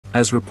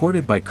As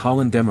reported by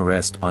Colin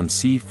Demarest on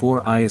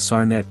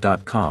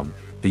C4ISRnet.com,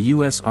 the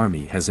U.S.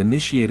 Army has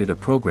initiated a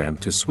program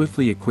to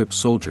swiftly equip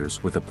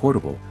soldiers with a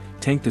portable,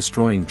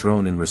 tank-destroying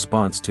drone in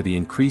response to the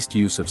increased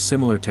use of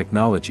similar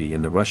technology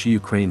in the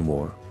Russia-Ukraine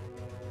war.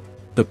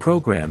 The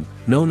program,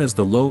 known as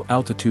the Low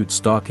Altitude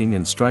Stalking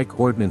and Strike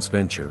Ordnance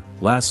Venture,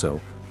 LASSO,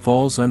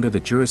 falls under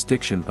the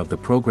jurisdiction of the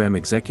Program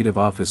Executive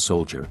Office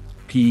Soldier,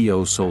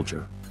 PEO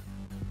Soldier.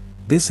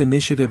 This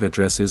initiative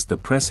addresses the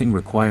pressing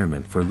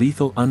requirement for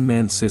lethal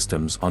unmanned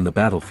systems on the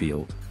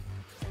battlefield.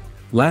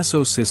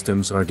 LASSO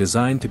systems are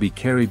designed to be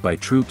carried by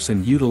troops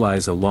and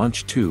utilize a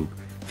launch tube,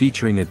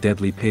 featuring a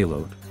deadly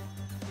payload.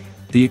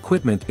 The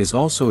equipment is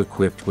also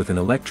equipped with an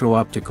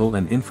electro-optical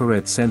and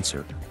infrared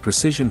sensor,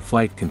 precision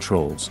flight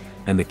controls,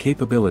 and the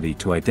capability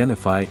to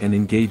identify and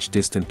engage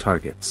distant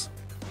targets.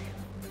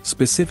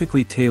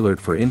 Specifically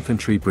tailored for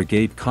infantry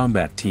brigade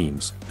combat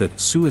teams, the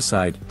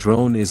suicide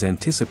drone is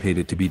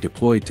anticipated to be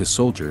deployed to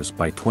soldiers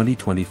by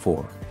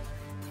 2024.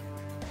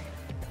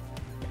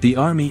 The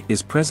Army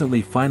is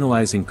presently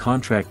finalizing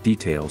contract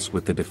details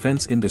with the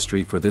defense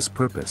industry for this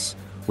purpose,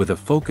 with a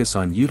focus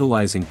on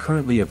utilizing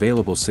currently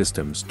available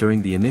systems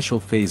during the initial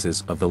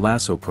phases of the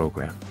LASSO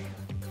program.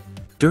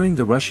 During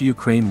the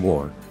Russia-Ukraine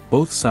war,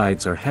 both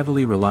sides are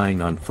heavily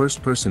relying on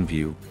first-person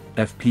view,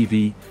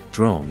 FPV,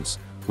 drones,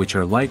 which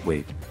are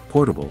lightweight,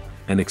 portable,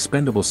 and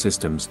expendable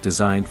systems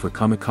designed for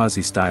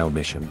kamikaze-style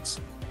missions.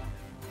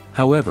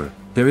 However,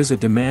 there is a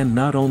demand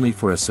not only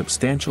for a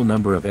substantial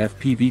number of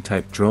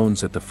FPV-type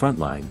drones at the front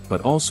line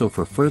but also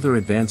for further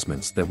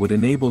advancements that would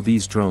enable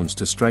these drones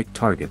to strike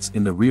targets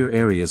in the rear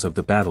areas of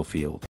the battlefield.